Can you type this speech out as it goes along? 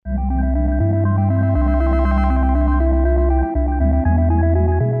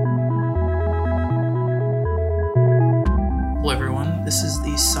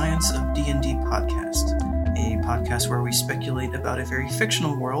podcast where we speculate about a very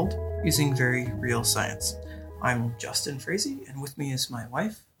fictional world using very real science. I'm Justin Frazee, and with me is my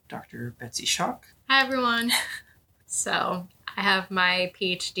wife, Dr. Betsy Schock. Hi, everyone. So, I have my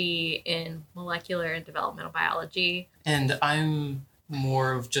PhD in molecular and developmental biology. And I'm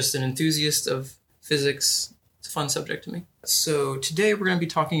more of just an enthusiast of physics. It's a fun subject to me. So today we're going to be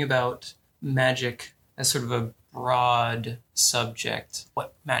talking about magic as sort of a broad subject,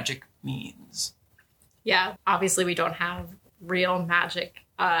 what magic means. Yeah, obviously we don't have real magic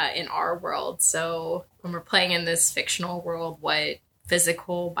in our world. So when we're playing in this fictional world, what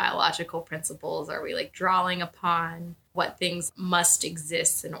physical, biological principles are we drawing upon? What things must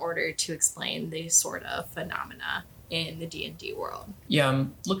exist in order to explain these sort of phenomena in the D&D world? Yeah,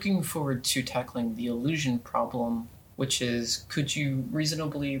 I'm looking forward to tackling the illusion problem, which is, could you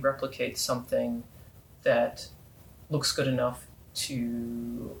reasonably replicate something that looks good enough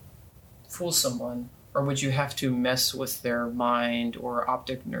to fool someone, or would you have to mess with their mind or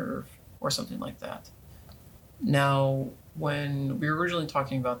optic nerve or something like that? Now, when we were originally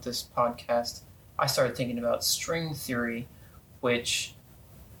talking about this podcast, I started thinking about string theory, which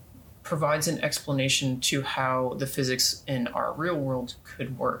provides an explanation to how the physics in our real world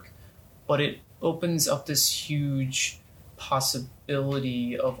could work, but it opens up this huge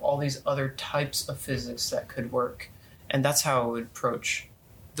possibility of all these other types of physics that could work, and that's how I would approach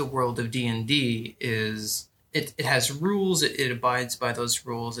the world of D&D. Is it has rules, it abides by those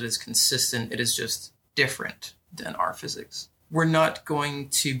rules, it is consistent, it is just different than our physics. We're not going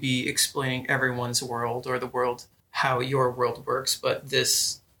to be explaining everyone's world or the world, how your world works, but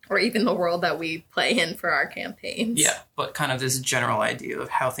this... Or even the world that we play in for our campaigns. Yeah, but kind of this general idea of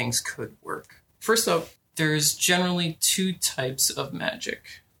how things could work. First up, there's generally two types of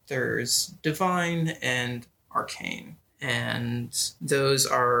magic. There's divine and arcane. And those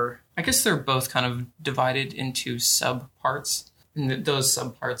are, I guess they're both kind of divided into subparts. And those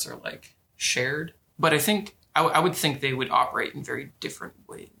subparts are shared. But I would think they would operate in very different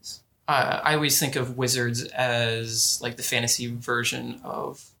ways. I always think of wizards as the fantasy version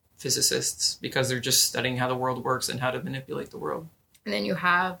of physicists, because they're just studying how the world works and how to manipulate the world. And then you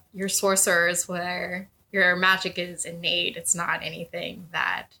have your sorcerers, where your magic is innate. It's not anything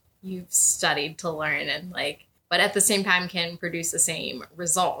that you've studied to learn, and but at the same time can produce the same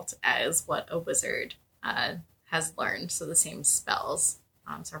result as what a wizard has learned. So the same spells,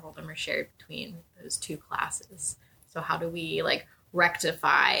 several of them are shared between those two classes. So how do we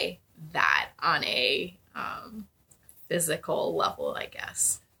rectify that on a physical level, I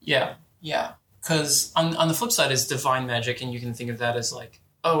guess? Yeah. Because on the flip side is divine magic, and you can think of that as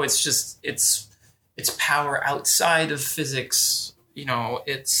it's power outside of physics.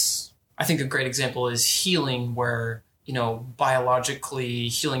 I think a great example is healing, where biologically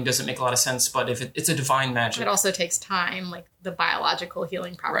healing doesn't make a lot of sense, but if it's a divine magic, it also takes time. The biological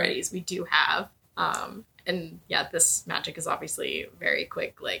healing properties, right, we do have, and yeah, this magic is obviously very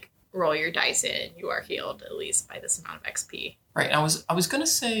quick. Roll your dice in, you are healed at least by this amount of XP. Right. I was gonna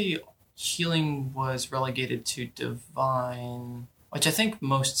say healing was relegated to divine, which I think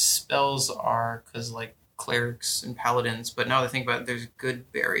most spells are, because clerics and paladins. But now that I think about it, there's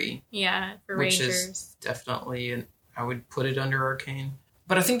Goodberry. Yeah, for which rangers. Is definitely, I would put it under arcane.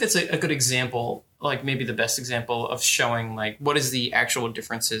 But I think that's a good example, maybe the best example of showing what is the actual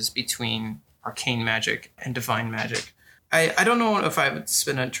differences between arcane magic and divine magic. I don't know if I would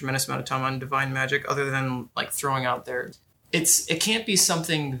spend a tremendous amount of time on divine magic, other than throwing out there, it can't be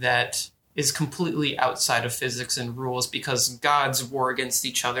something that is completely outside of physics and rules, because gods war against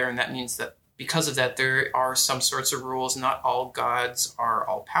each other, and that means that because of that, there are some sorts of rules. Not all gods are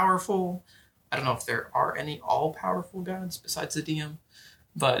all-powerful. I don't know if there are any all-powerful gods besides the DM.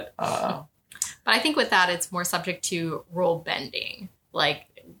 But I think with that, it's more subject to rule bending.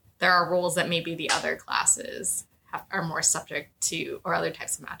 There are rules that maybe the other classes are more subject to, or other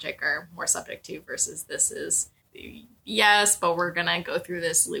types of magic are more subject to, versus this is, yes, but we're going to go through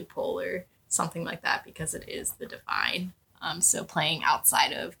this loophole or something like that because it is the divine. So playing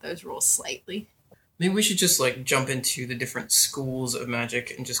outside of those rules slightly. Maybe we should just jump into the different schools of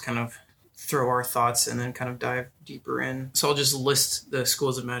magic and just kind of throw our thoughts and then kind of dive deeper in. So I'll just list the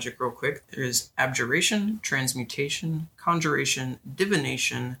schools of magic real quick. There's abjuration, transmutation, conjuration,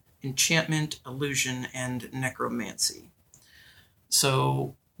 divination, enchantment, illusion, and necromancy.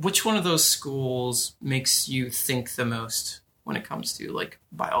 So which one of those schools makes you think the most when it comes to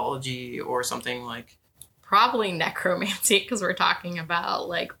biology or something Probably necromancy, because we're talking about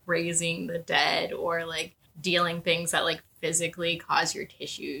raising the dead, or dealing things that physically cause your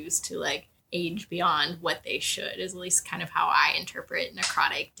tissues to age beyond what they should, is at least kind of how I interpret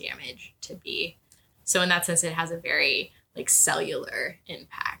necrotic damage to be. So in that sense, it has a very like cellular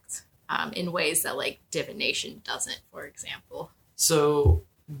impact in ways that like divination doesn't, for example. So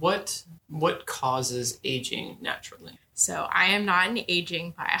what causes aging naturally? So I am not an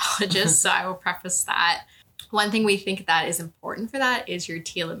aging biologist, so I will preface that. One thing we think that is important for that is your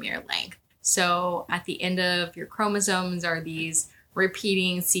telomere length. So at the end of your chromosomes are these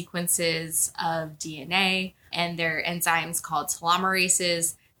repeating sequences of DNA, and they're enzymes called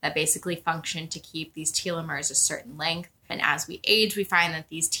telomerases that basically function to keep these telomeres a certain length. And as we age, we find that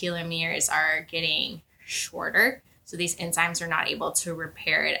these telomeres are getting shorter. So these enzymes are not able to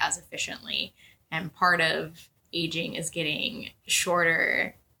repair it as efficiently. And part of aging is getting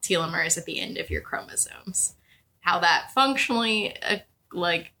shorter telomeres at the end of your chromosomes. How that functionally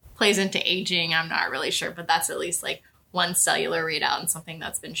plays into aging, I'm not really sure, but that's at least like one cellular readout and something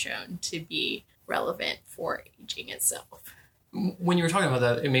that's been shown to be relevant for aging itself. When you were talking about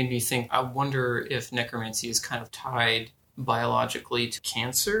that, it made me think, I wonder if necromancy is kind of tied biologically to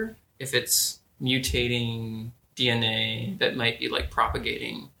cancer, if it's mutating DNA that might be like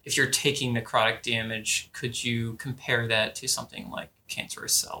propagating. If you're taking necrotic damage, could you compare that to something like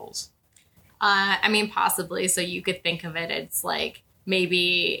cancerous cells? I mean, possibly. So you could think of it, it's like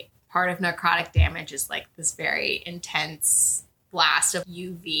maybe part of necrotic damage is like this very intense blast of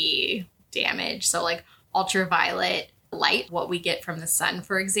UV damage. So like ultraviolet light, what we get from the sun,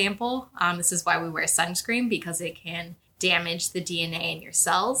 for example. This is why we wear sunscreen, because it can damage the DNA in your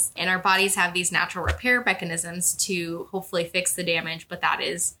cells. And our bodies have these natural repair mechanisms to hopefully fix the damage, but that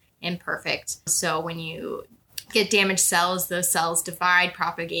is imperfect. So when you get damaged cells, those cells divide,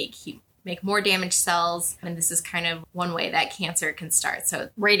 propagate, make more damaged cells. And this is kind of one way that cancer can start. So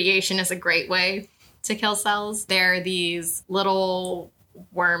radiation is a great way to kill cells. There are these little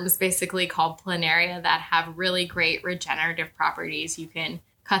worms basically called planaria that have really great regenerative properties. You can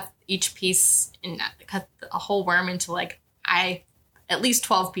cut each piece and cut a whole worm into at least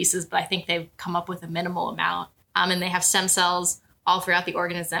 12 pieces, but I think they've come up with a minimal amount. And they have stem cells all throughout the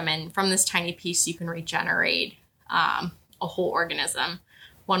organism. And from this tiny piece, you can regenerate a whole organism.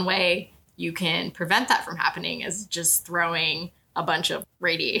 One way you can prevent that from happening is just throwing a bunch of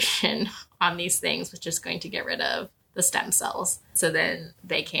radiation on these things, which is going to get rid of the stem cells. So then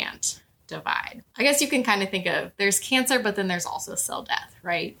they can't divide. I guess you can kind of think of, there's cancer, but then there's also cell death,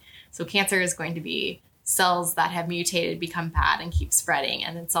 right? So cancer is going to be cells that have mutated, become bad, and keep spreading.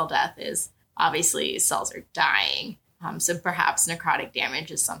 And then cell death is obviously cells are dying. So perhaps necrotic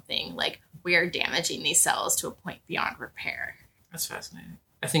damage is something like we are damaging these cells to a point beyond repair. That's fascinating.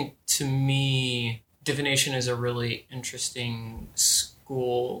 I think to me, divination is a really interesting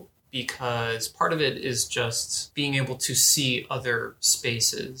school because part of it is just being able to see other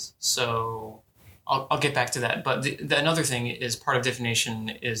spaces. So I'll get back to that. But another thing is part of divination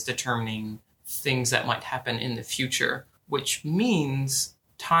is determining things that might happen in the future, which means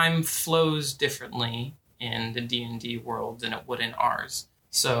time flows differently in the D&D world than it would in ours.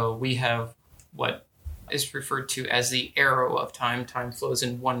 So we have what is referred to as the arrow of time. Time flows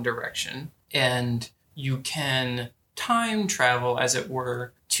in one direction, and you can time travel, as it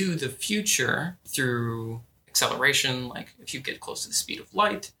were, to the future through acceleration. Like if you get close to the speed of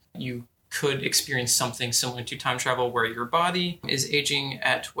light, you could experience something similar to time travel where your body is aging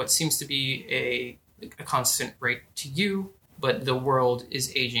at what seems to be a constant rate to you, but the world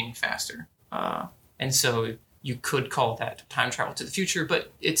is aging faster. And so you could call that time travel to the future,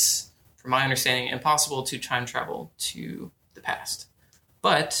 but it's, from my understanding, impossible to time travel to the past.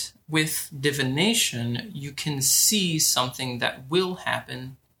 But with divination, you can see something that will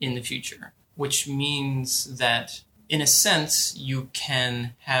happen in the future, which means that, in a sense, you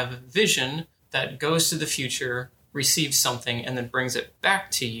can have vision that goes to the future, receives something, and then brings it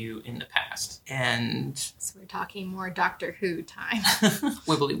back to you in the past. And so we're talking more Doctor Who time.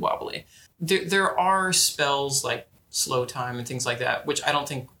 Wibbly wobbly. There are spells like slow time and things like that, which I don't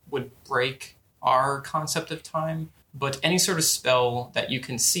think would break our concept of time. But any sort of spell that you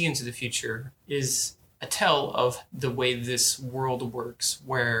can see into the future is a tell of the way this world works,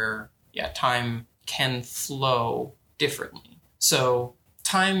 where, time can flow differently. So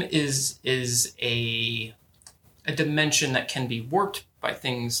time is a dimension that can be warped by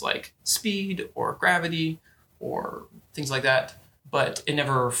things like speed or gravity or things like that, but it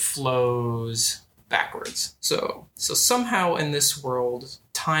never flows backwards. So somehow in this world,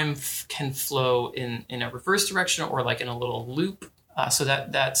 time can flow in a reverse direction or like in a little loop. So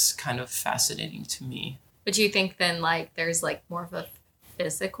that's kind of fascinating to me. But do you think then there's more of a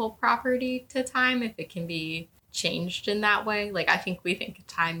physical property to time if it can be changed in that way? I think we think of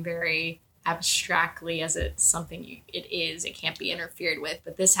time very abstractly as it's something it can't be interfered with,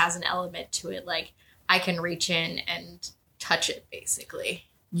 but this has an element to it. I can reach in and touch it, basically.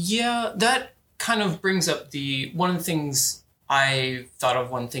 Yeah, that kind of brings up one of the things I thought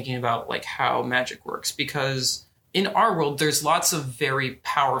of when thinking about like how magic works, because in our world, there's lots of very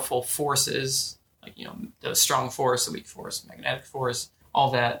powerful forces, like, you know, the strong force, the weak force, magnetic force,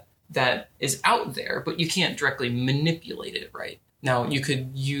 all that is out there, but you can't directly manipulate it, right? Now, you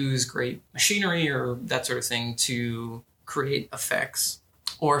could use great machinery or that sort of thing to create effects,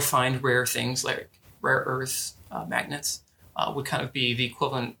 or find rare things like rare earth magnets would kind of be the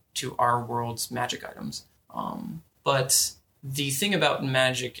equivalent to our world's magic items. But the thing about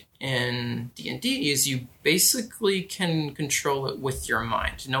magic in D&D is you basically can control it with your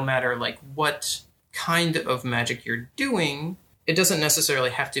mind. No matter like what kind of magic you're doing, it doesn't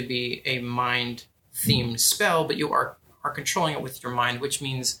necessarily have to be a mind-themed spell, but you are controlling it with your mind, which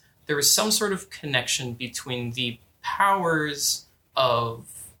means there is some sort of connection between the powers of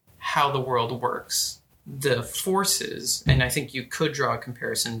how the world works, the forces, and I think you could draw a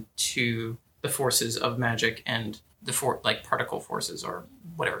comparison to the forces of magic and like particle forces or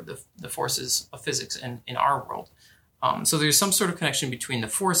whatever, the forces of physics in our world. So there's some sort of connection between the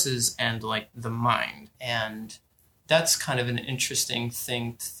forces and like the mind. And that's kind of an interesting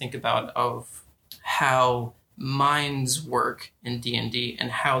thing to think about, of how minds work in D&D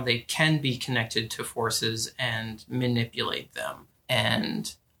and how they can be connected to forces and manipulate them.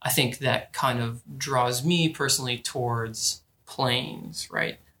 And I think that kind of draws me personally towards planes,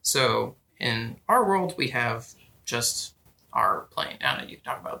 right? So in our world, we have just our plane. I don't know, you can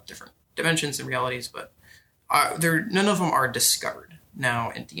talk about different dimensions and realities, but none of them are discovered.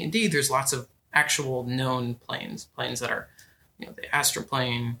 Now in D&D, there's lots of actual known planes that are, you know, the astral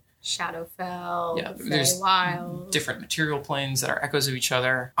plane, Shadowfell, yeah, there's Wild, different material planes that are echoes of each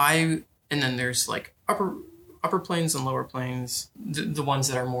other. And then there's like upper planes and lower planes, the ones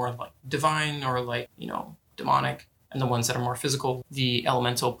that are more like divine or like, you know, demonic, and the ones that are more physical, the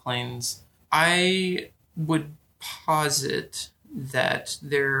elemental planes. I would posit that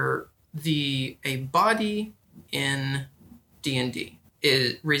a body in D&D,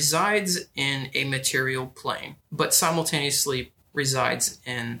 it resides in a material plane, but simultaneously resides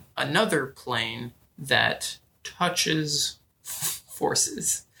in another plane that touches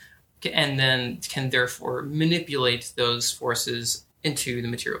forces, and then can therefore manipulate those forces into the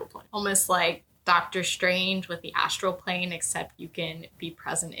material plane. Almost like Doctor Strange with the astral plane, except you can be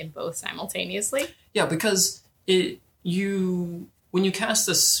present in both simultaneously. Yeah, because when you cast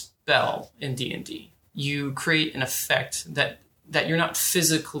a spell in D&D, you create an effect that you're not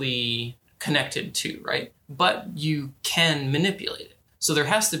physically connected to, right? But you can manipulate it. So there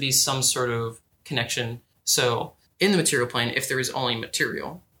has to be some sort of connection. So in the material plane, if there is only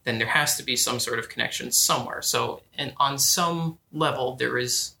material, then there has to be some sort of connection somewhere. So, and on some level, there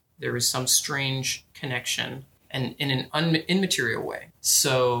is some strange connection, and in an immaterial way.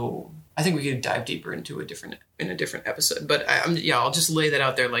 So I think we could dive deeper into a different episode. But I'll just lay that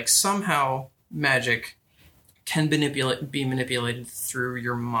out there. Like, somehow magic can be manipulated through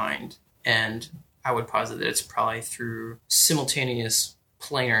your mind, and I would posit that it's probably through simultaneous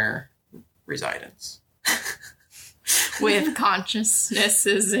planar residence. With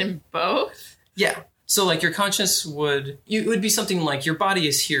consciousnesses in both? Yeah. So like your conscious would be something like your body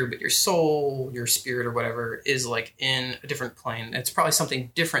is here, but your soul, your spirit or whatever is like in a different plane. It's probably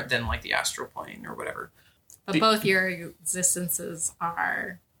something different than like the astral plane or whatever. But both your existences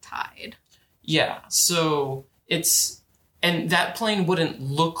are tied. Yeah. So and that plane wouldn't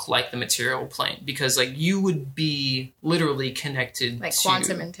look like the material plane, because like you would be literally connected like to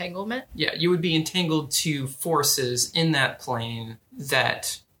quantum entanglement. Yeah, you would be entangled to forces in that plane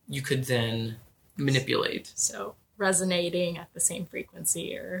that you could then manipulate. So resonating at the same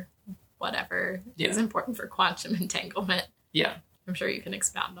frequency or whatever is important for quantum entanglement. Yeah. I'm sure you can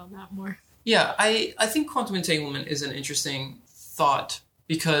expound on that more. Yeah, I think quantum entanglement is an interesting thought,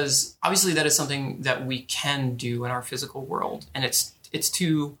 because obviously that is something that we can do in our physical world. And it's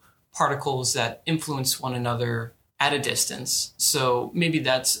two particles that influence one another at a distance. So maybe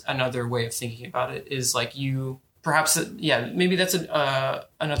that's another way of thinking about it, is like maybe that's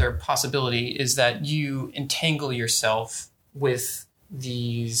another possibility, is that you entangle yourself with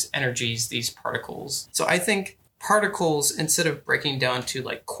these energies, these particles. So I think particles, instead of breaking down to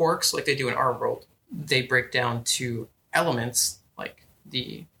like quarks like they do in our world, they break down to elements, like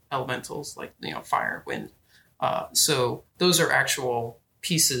the elementals, like, you know, fire, wind. So those are actual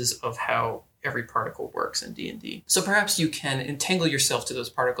pieces of how every particle works in D&D. So perhaps you can entangle yourself to those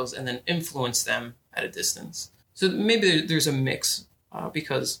particles and then influence them at a distance. So maybe there's a mix,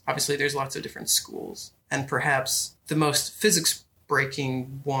 because obviously there's lots of different schools. And perhaps the most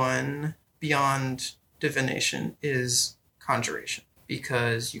physics-breaking one, beyond divination is conjuration,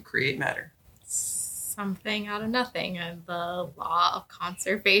 because you create matter. Something out of nothing, and the law of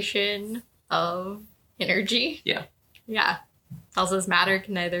conservation of energy. Yeah. Yeah. Tells us matter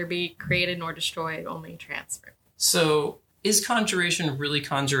can neither be created nor destroyed, only transferred. So is conjuration really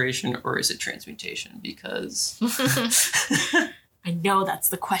conjuration, or is it transmutation? Because I know that's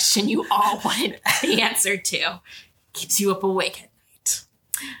the question you all wanted the answer to. Keeps you up awake at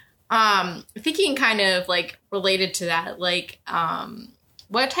night. Thinking kind of like related to that, like,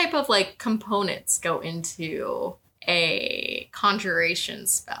 what type of like components go into a conjuration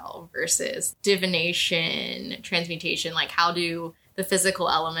spell versus divination, transmutation? Like, how do the physical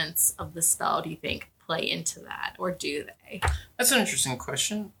elements of the spell, do you think, play into that, or do they? That's an interesting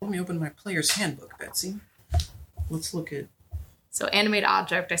question. Let me open my player's handbook, Betsy. Let's look at... So animate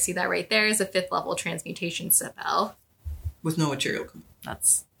object, I see that right there, is a 5th level transmutation spell. With no material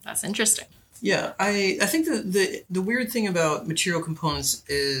component. That's interesting. Yeah, I think the weird thing about material components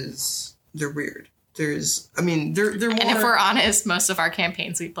is they're weird. They're more... And if we're honest, most of our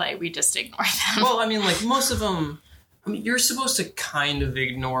campaigns we play, we just ignore them. Well, I mean, like, most of them... I mean, you're supposed to kind of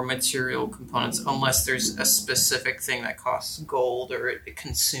ignore material components unless there's a specific thing that costs gold or it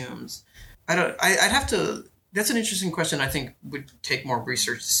consumes. I'd have to... That's an interesting question. I think would take more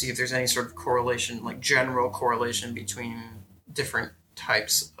research to see if there's any sort of correlation, like general correlation between different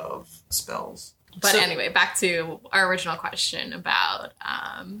types of spells. But anyway, back to our original question about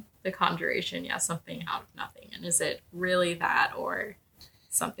the conjuration. Yeah, something out of nothing. And is it really that or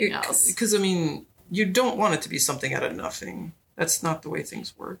something else? Because, I mean, you don't want it to be something out of nothing. That's not the way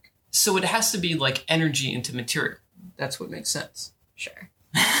things work. So it has to be like energy into material. That's what makes sense. Sure.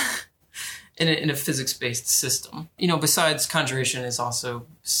 In a physics-based system. You know, besides conjuration is also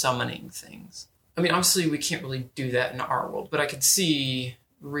summoning things. I mean, obviously we can't really do that in our world, but I could see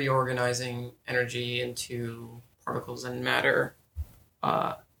reorganizing energy into particles and matter.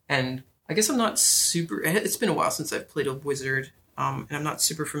 And I guess I'm not super... It's been a while since I've played a wizard, and I'm not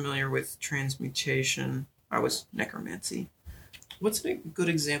super familiar with transmutation. I was necromancy. What's a good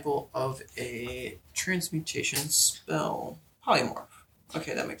example of a transmutation spell? Polymorph.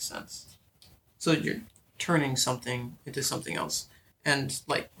 Okay, that makes sense. So you're turning something into something else. And,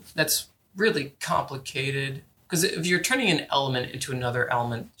 like, that's really complicated. Because if you're turning an element into another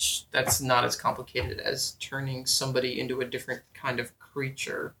element, that's not as complicated as turning somebody into a different kind of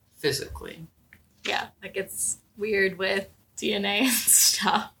creature physically. Yeah, like it's weird with DNA and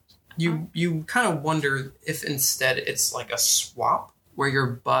stuff. You kind of wonder if instead it's like a swap, where your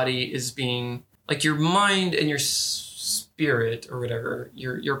body is being... Like, your mind and your spirit or whatever,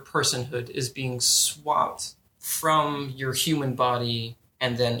 your personhood is being swapped from your human body,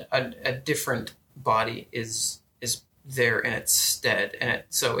 and then a different body is there in its stead, and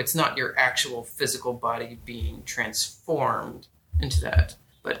so it's not your actual physical body being transformed into that,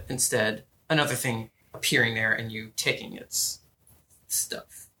 but instead another thing appearing there and you taking its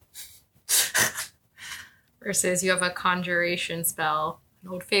stuff. Versus you have a conjuration spell, an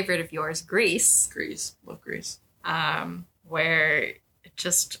old favorite of yours, Grease. Love Grease. Where it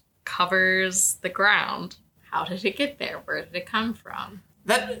just covers the ground. How did it get there? Where did it come from?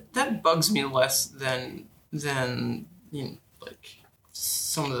 That bugs me less than you know, like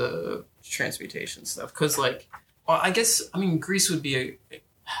some of the transmutation stuff. Because, like, well, I guess, I mean, Grease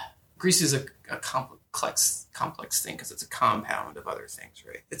is a complex thing because it's a compound of other things,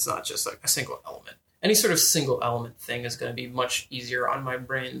 right? It's not just like a single element. Any sort of single element thing is going to be much easier on my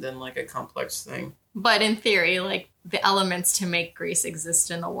brain than like a complex thing. But in theory, like, the elements to make grease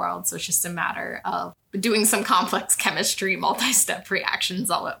exist in the world, so it's just a matter of doing some complex chemistry, multi-step reactions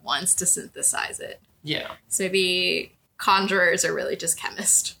all at once to synthesize it. Yeah. So the conjurers are really just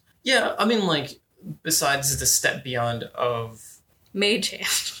chemists. Yeah, I mean, like, besides the step beyond of... Mage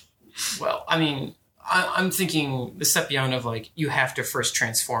hand. Well, I mean, I'm thinking the step beyond of, like, you have to first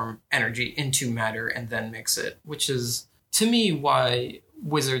transform energy into matter and then mix it, which is, to me, why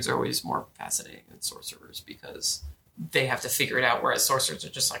wizards are always more fascinating than sorcerers, because they have to figure it out, whereas sorcerers are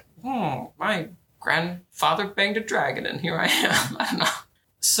just like, my grandfather banged a dragon and here I am. I don't know.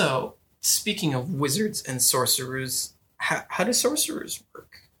 So, speaking of wizards and sorcerers, how do sorcerers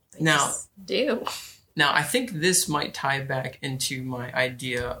work? Now, I think this might tie back into my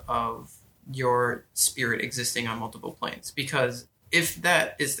idea of your spirit existing on multiple planes, because if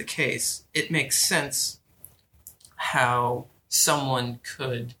that is the case, it makes sense how someone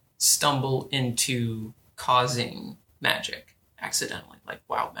could stumble into causing magic accidentally, like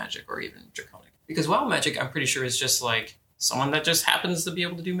wild magic or even draconic. Because wild magic, I'm pretty sure, is just like someone that just happens to be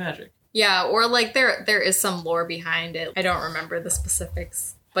able to do magic. Yeah, or like there is some lore behind it. I don't remember the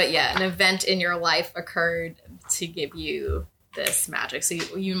specifics But yeah, an event in your life occurred to give you this magic. So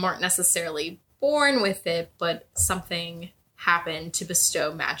you weren't necessarily born with it, but something happened to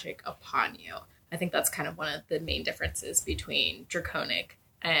bestow magic upon you. I think that's kind of one of the main differences between draconic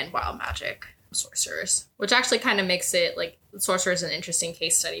and wild magic sorcerers, which actually kind of makes it like sorcerer is an interesting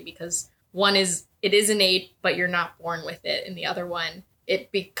case study because one is it is innate, but you're not born with it, and the other one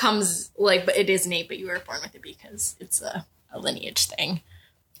it becomes like, but it is innate, but you were born with it because it's a lineage thing.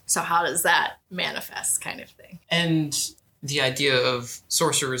 So how does that manifest, kind of thing? And the idea of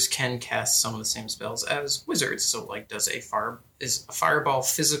sorcerers can cast some of the same spells as wizards. So, like, is a fireball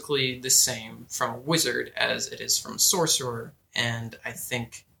physically the same from a wizard as it is from a sorcerer? And I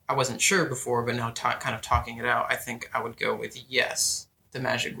think I wasn't sure before, but now kind of talking it out, I think I would go with yes. The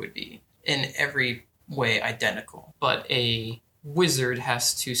magic would be in every way identical, but a wizard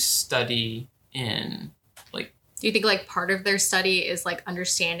has to study in like. Do you think like part of their study is like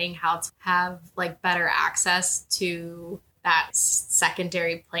understanding how to have like better access to that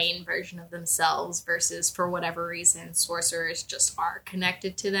secondary plane version of themselves versus for whatever reason sorcerers just are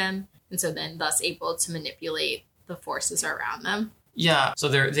connected to them and so then thus able to manipulate the forces around them? Yeah, so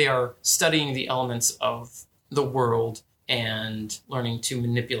they are studying the elements of the world and learning to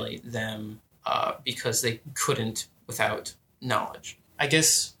manipulate them because they couldn't without knowledge. I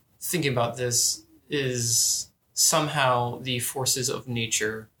guess thinking about this is somehow the forces of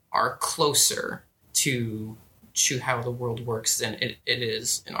nature are closer to how the world works than it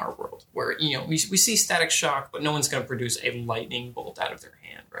is in our world, where, you know, we see static shock, but no one's going to produce a lightning bolt out of their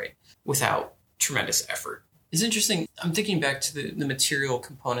hand, right, without tremendous effort. It's interesting. I'm thinking back to the material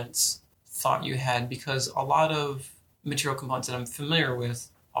components thought you had, because a lot of material components that I'm familiar with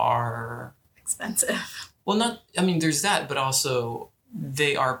are expensive. Well, there's that, but also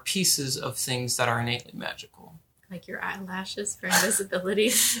they are pieces of things that are innately magical. Like your eyelashes for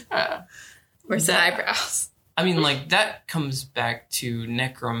invisibility? Or is it eyebrows? I mean, like, that comes back to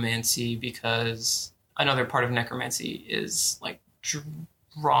necromancy, because another part of necromancy is, like,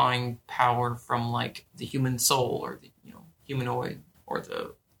 drawing power from, like, the human soul or the, you know, humanoid or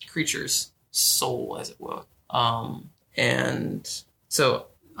the creature's soul, as it were. And so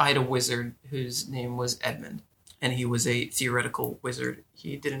I had a wizard whose name was Edmund, and he was a theoretical wizard.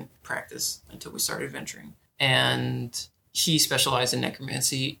 He didn't practice until we started adventuring. And he specialized in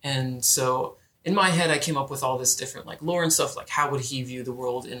necromancy. And so in my head, I came up with all this different like lore and stuff, like how would he view the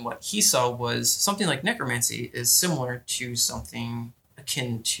world? And what he saw was something like necromancy is similar to something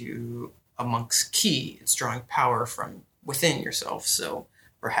akin to a monk's key. It's drawing power from within yourself. So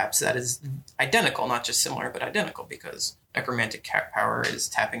perhaps that is identical, not just similar, but identical, because necromantic power is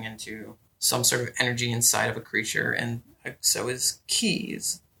tapping into some sort of energy inside of a creature, and so is ki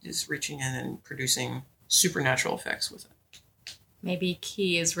is reaching in and producing supernatural effects with it. Maybe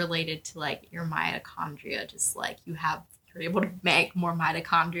ki is related to like your mitochondria, just like you're able to make more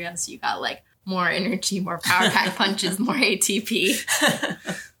mitochondria, so you got like more energy, more power pack punches, more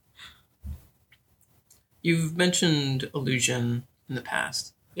ATP. You've mentioned illusion in the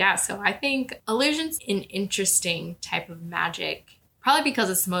past. Yeah, so I think illusion's an interesting type of magic, probably because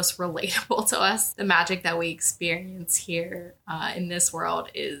it's the most relatable to us. The magic that we experience here in this world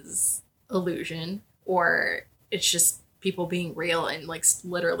is illusion, or it's just people being real and like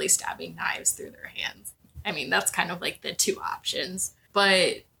literally stabbing knives through their hands. I mean, that's kind of like the two options.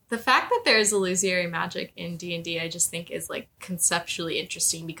 But the fact that there's illusory magic in D&D, I just think is like conceptually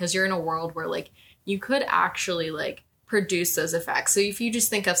interesting, because you're in a world where like you could actually like produce those effects. So if you just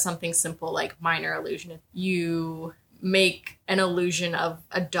think of something simple like minor illusion, you make an illusion of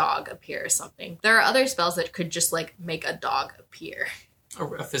a dog appear or something. There are other spells that could just like make a dog appear.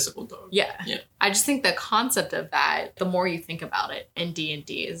 A physical dog. Yeah. I just think the concept of that, the more you think about it in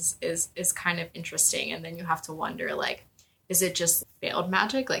D&D is kind of interesting. And then you have to wonder, like, is it just failed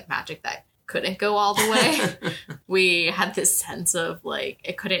magic? Like magic that couldn't go all the way? We had this sense of like,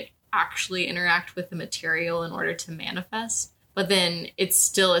 it couldn't actually interact with the material in order to manifest, but then it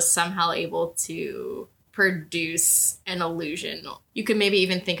still is somehow able to produce an illusion. You could maybe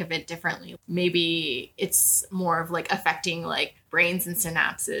even think of it differently. Maybe it's more of like affecting like brains and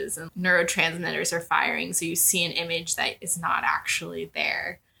synapses, and neurotransmitters are firing, so you see an image that is not actually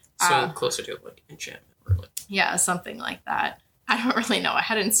there. So closer to like enchantment, really. Yeah, something like that. I don't really know. I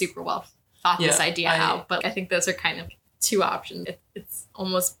hadn't super well thought this idea out, but I think those are kind of two options. It's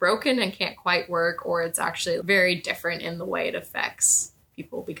almost broken and can't quite work, or it's actually very different in the way it affects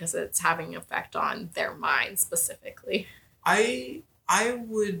people because it's having an effect on their mind specifically. I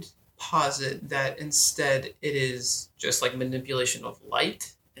would posit that instead it is just like manipulation of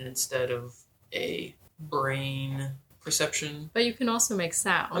light, and instead of a brain perception. But you can also make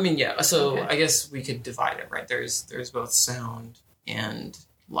sound. I mean, yeah. So Okay. I guess we could divide it, right? There's both sound and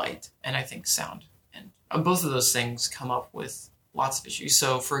light, and I think sound and both of those things come up with lots of issues.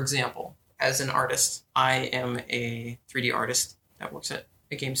 So, for example, as an artist, I am a 3D artist that works at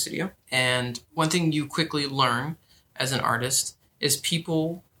a game studio, and one thing you quickly learn as an artist is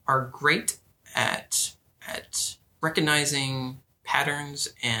people are great at recognizing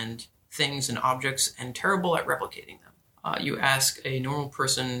patterns and things and objects and terrible at replicating them. You ask a normal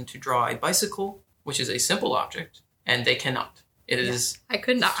person to draw a bicycle, which is a simple object, and they cannot. It is I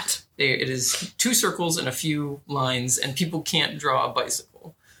could not. it is 2 circles and a few lines, and people can't draw a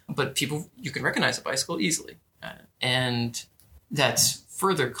bicycle. But you can recognize a bicycle easily. And that's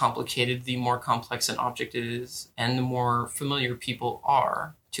further complicated the more complex an object is and the more familiar people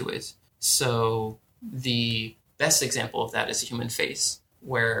are to it. So the best example of that is a human face,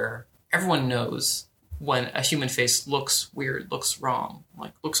 where everyone knows when a human face looks weird, looks wrong,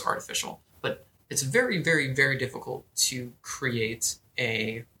 like looks artificial. But it's very, very, very difficult to create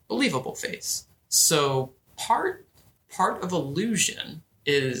a believable face. So part of illusion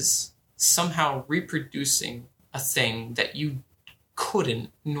is somehow reproducing a thing that you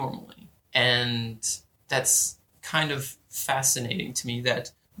couldn't normally. And that's kind of fascinating to me,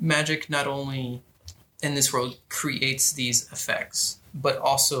 that magic not only in this world creates these effects, but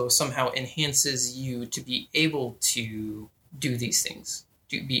also somehow enhances you to be able to do these things,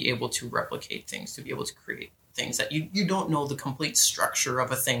 to be able to replicate things, to be able to create things that you don't know the complete structure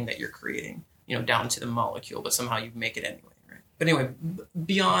of a thing that you're creating, down to the molecule, but somehow you make it anyway, right? But anyway,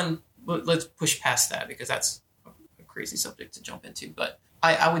 beyond, let's push past that because that's a crazy subject to jump into. But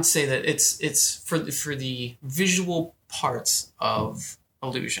I would say that it's for the visual parts of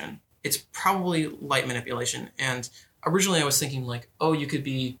illusion, it's probably light manipulation. And originally I was thinking like, oh, you could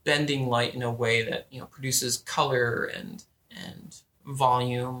be bending light in a way that, produces color and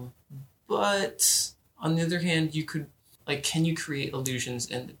volume. But on the other hand, you could, can you create illusions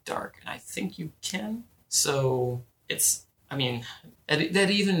in the dark? And I think you can. So that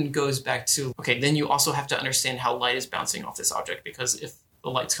even goes back to, okay, then you also have to understand how light is bouncing off this object, because if the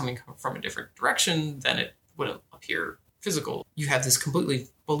light's coming from a different direction, then it wouldn't appear physical. You have this completely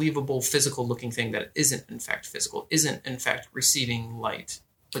believable physical looking thing that isn't in fact physical, isn't in fact receiving light.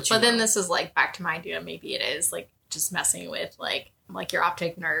 But then this is back to my idea. Maybe it is just messing with your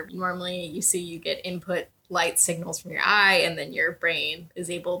optic nerve. Normally you get input light signals from your eye, and then your brain is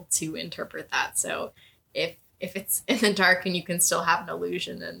able to interpret that. So if it's in the dark and you can still have an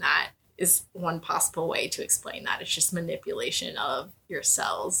illusion, then that is one possible way to explain that. It's just manipulation of your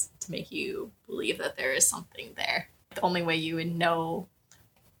cells to make you believe that there is something there. The only way you would know,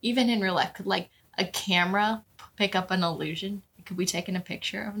 even in real life, could a camera pick up an illusion? Could we take in a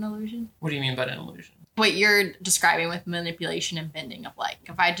picture of an illusion? What do you mean by an illusion? What you're describing with manipulation and bending of light.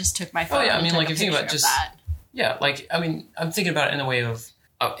 If I just took my phone, if you think about that. Yeah, I'm thinking about it in the way of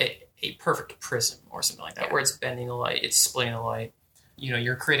a perfect prism or something like that, Yeah. where it's bending the light, it's splitting the light.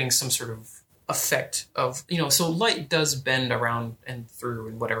 You're creating some sort of effect of, so light does bend around and through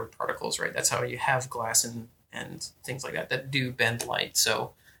and whatever particles, right? That's how you have glass and things like that do bend light.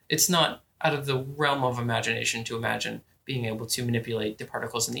 So it's not out of the realm of imagination to imagine being able to manipulate the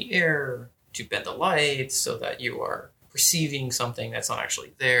particles in the air to bend the light so that you are perceiving something that's not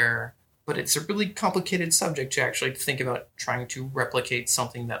actually there. But it's a really complicated subject to actually think about trying to replicate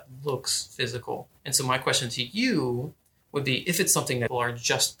something that looks physical. And so my question to you would be, if it's something that people are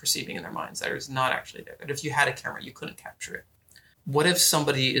just perceiving in their minds, that is not actually there, that if you had a camera, you couldn't capture it. What if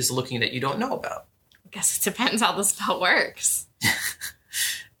somebody is looking that you don't know about? I guess it depends how the spell works.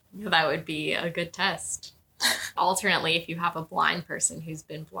 That would be a good test. Alternately, if you have a blind person who's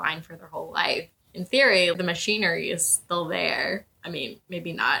been blind for their whole life, in theory, the machinery is still there. I mean,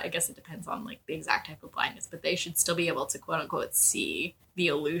 maybe not. I guess it depends on the exact type of blindness, but they should still be able to quote unquote see the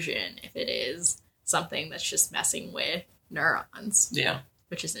illusion if it is something that's just messing with neurons. Yeah.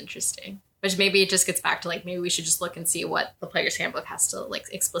 Which is interesting. Which maybe it just gets back to maybe we should just look and see what the player's handbook has to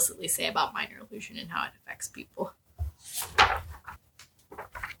explicitly say about minor illusion and how it affects people.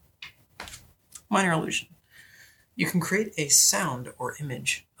 Minor illusion. You can create a sound or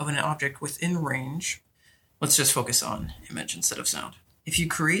image of an object within range. Let's just focus on image instead of sound. If you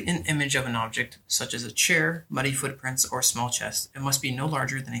create an image of an object, such as a chair, muddy footprints, or small chest, it must be no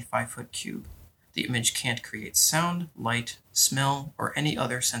larger than a 5-foot cube. The image can't create sound, light, smell, or any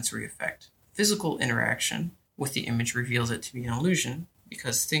other sensory effect. Physical interaction with the image reveals it to be an illusion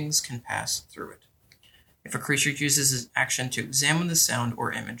because things can pass through it. If a creature uses its action to examine the sound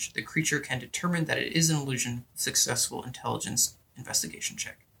or image, the creature can determine that it is an illusion with successful intelligence investigation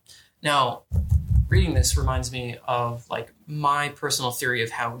check. Now, reading this reminds me of like my personal theory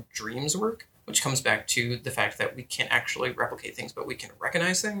of how dreams work, which comes back to the fact that we can't actually replicate things, but we can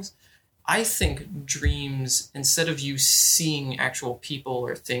recognize things. I think dreams, instead of you seeing actual people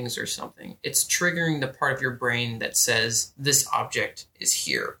or things or something, it's triggering the part of your brain that says this object is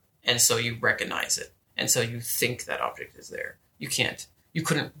here. And so you recognize it. And so you think that object is there. You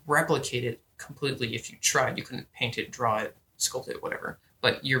couldn't replicate it completely if you tried. You couldn't paint it, draw it, sculpt it, whatever.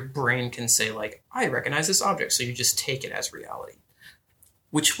 But your brain can say like, I recognize this object. So you just take it as reality,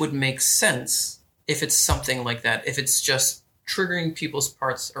 which would make sense if it's something like that. If it's just triggering people's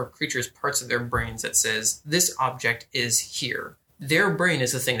parts or creatures' parts of their brains that says this object is here. Their brain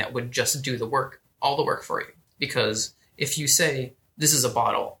is the thing that would just do the work, all the work for you. Because if you say this is a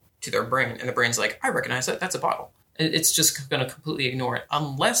bottle to their brain and the brain's like, I recognize that, that's a bottle. It's just going to completely ignore it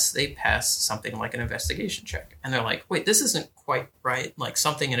unless they pass something like an investigation check. And they're like, wait, this isn't quite right. Like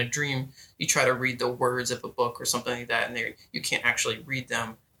something in a dream, you try to read the words of a book or something like that, and you can't actually read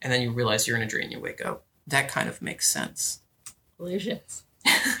them. And then you realize you're in a dream and you wake up. That kind of makes sense. Illusions.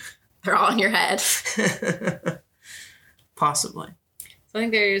 They're all in your head. Possibly. So I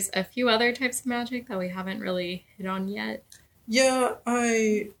think there's a few other types of magic that we haven't really hit on yet. Yeah,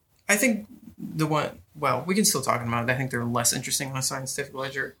 I think the one, well, we can still talk about it. I think they're less interesting on a scientific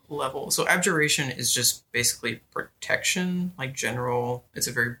ledger level. So abjuration is just basically protection, like general. It's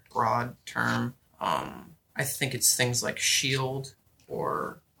a very broad term. I think it's things like shield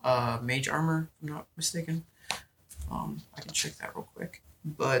or mage armor, if I'm not mistaken. I can check that real quick.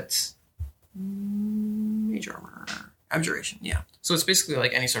 But mage armor, abjuration, yeah. So it's basically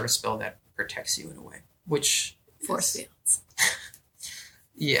like any sort of spell that protects you in a way, which Force fields.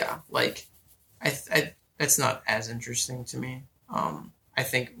 Yeah, like that's not as interesting to me. I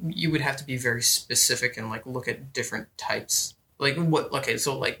think you would have to be very specific and like look at different types. Like what? Okay,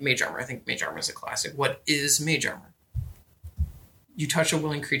 so like mage armor. I think mage armor is a classic. What is mage armor? You touch a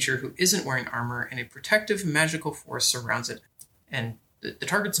willing creature who isn't wearing armor, and a protective magical force surrounds it, and the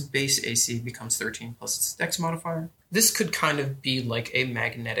target's base AC becomes 13 plus its dex modifier. This could kind of be like a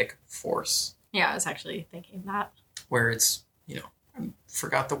magnetic force. Yeah, I was actually thinking that. Where it's, I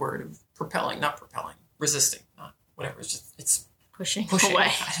forgot the word of not propelling, resisting, not whatever. It's just, it's pushing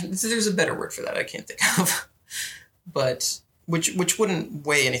away. There's a better word for that I can't think of. But, which wouldn't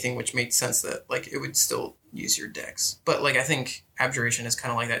weigh anything, which made sense that, like, it would still use your dex. But, like, I think abjuration is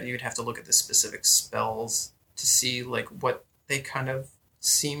kind of like that. You'd have to look at the specific spells to see, like, what they kind of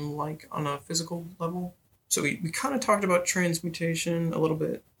seem like on a physical level. So we kind of talked about transmutation a little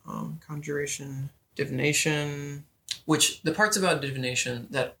bit, conjuration, divination, which the parts about divination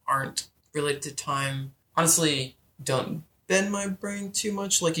that aren't related to time, honestly, don't bend my brain too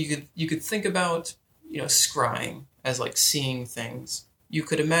much. Like you could think about, scrying as like seeing things. You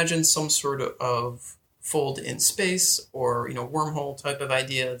could imagine some sort of fold in space or, wormhole type of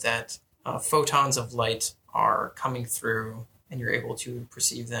idea that photons of light are coming through and you're able to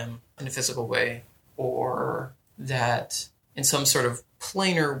perceive them in a physical way, or that in some sort of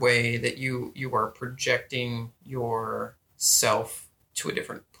planar way that you are projecting yourself to a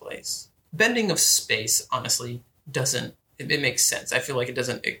different place. Bending of space, honestly, doesn't, it makes sense. I feel like it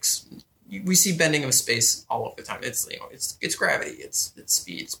doesn't, we see bending of space all of the time. It's, it's gravity, it's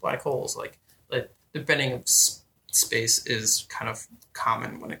speed, it's black holes. Like the bending of space is kind of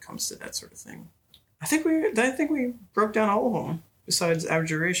common when it comes to that sort of thing. I think we broke down all of them besides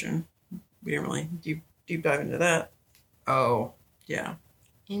abjuration. We didn't really deep dive into that. Oh, yeah.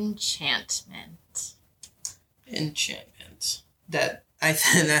 Enchantment. That I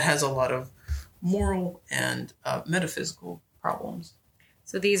think that has a lot of moral and metaphysical problems.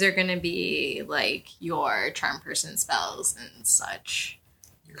 So these are going to be like your charm person spells and such.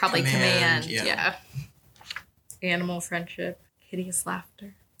 Your probably command. Yeah. Animal friendship, hideous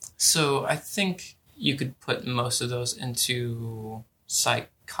laughter. So I think you could put most of those into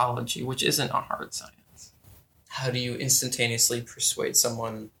psychology, which isn't a hard science. How do you instantaneously persuade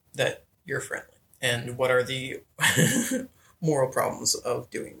someone that you're friendly? And what are the moral problems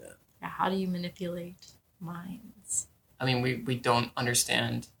of doing that? Yeah, how do you manipulate minds? I mean, we don't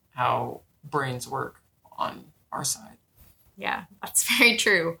understand how brains work on our side. Yeah, that's very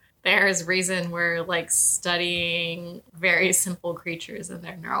true. There's reason we're like studying very simple creatures and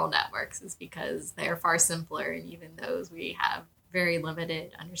their neural networks is because they're far simpler, and even those we have very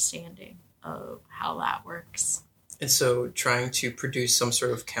limited understanding of how that works. And so trying to produce some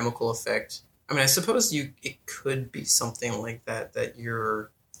sort of chemical effect, I mean, I suppose it could be something like that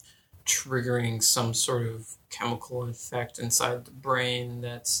you're triggering some sort of chemical effect inside the brain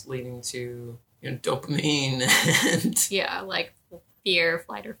that's leading to dopamine and yeah, like fear,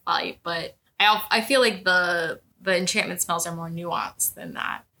 flight, or fight. But I feel like the enchantment spells are more nuanced than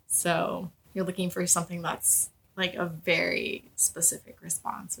that. So you're looking for something that's like a very specific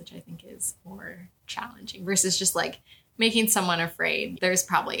response, which I think is more challenging versus just like making someone afraid. There's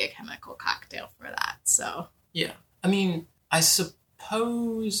probably a chemical cocktail for that. So yeah. I mean, I think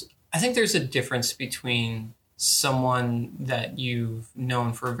there's a difference between someone that you've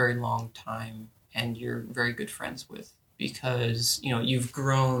known for a very long time and you're very good friends with, because, you know, you've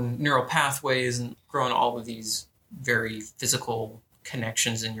grown neural pathways and grown all of these very physical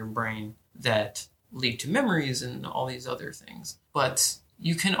connections in your brain that lead to memories and all these other things. But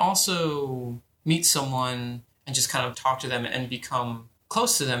you can also meet someone and just kind of talk to them and become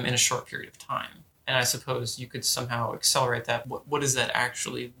close to them in a short period of time. And I suppose you could somehow accelerate that. What does that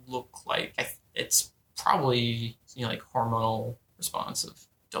actually look like? It's probably, you know, like hormonal response of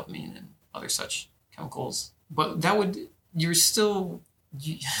dopamine and other such chemicals. But that would,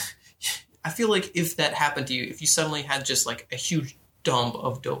 I feel like if that happened to you, if you suddenly had just like a huge dump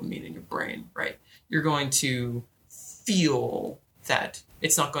of dopamine in your brain, right? You're going to feel that.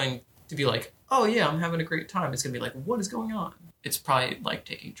 It's not going to be like, oh yeah, I'm having a great time. It's going to be like, what is going on? It's probably like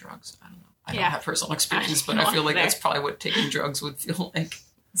taking drugs. I don't know. I don't have personal experience, but I feel like that's probably what taking drugs would feel like.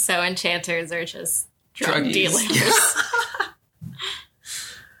 So enchanters are just drug dealers.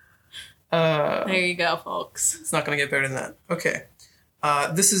 There you go, folks. It's not going to get better than that. Okay.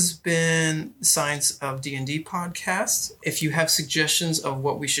 This has been Science of D&D podcast. If you have suggestions of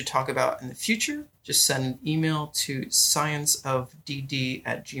what we should talk about in the future, just send an email to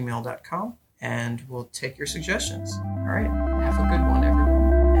scienceofdd@gmail.com and we'll take your suggestions. All right. Have a good one,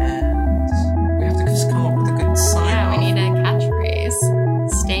 everyone. And we have to just come up with a good sign. Yeah, we need a catchphrase.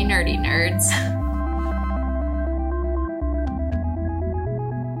 Stay nerdy, nerds.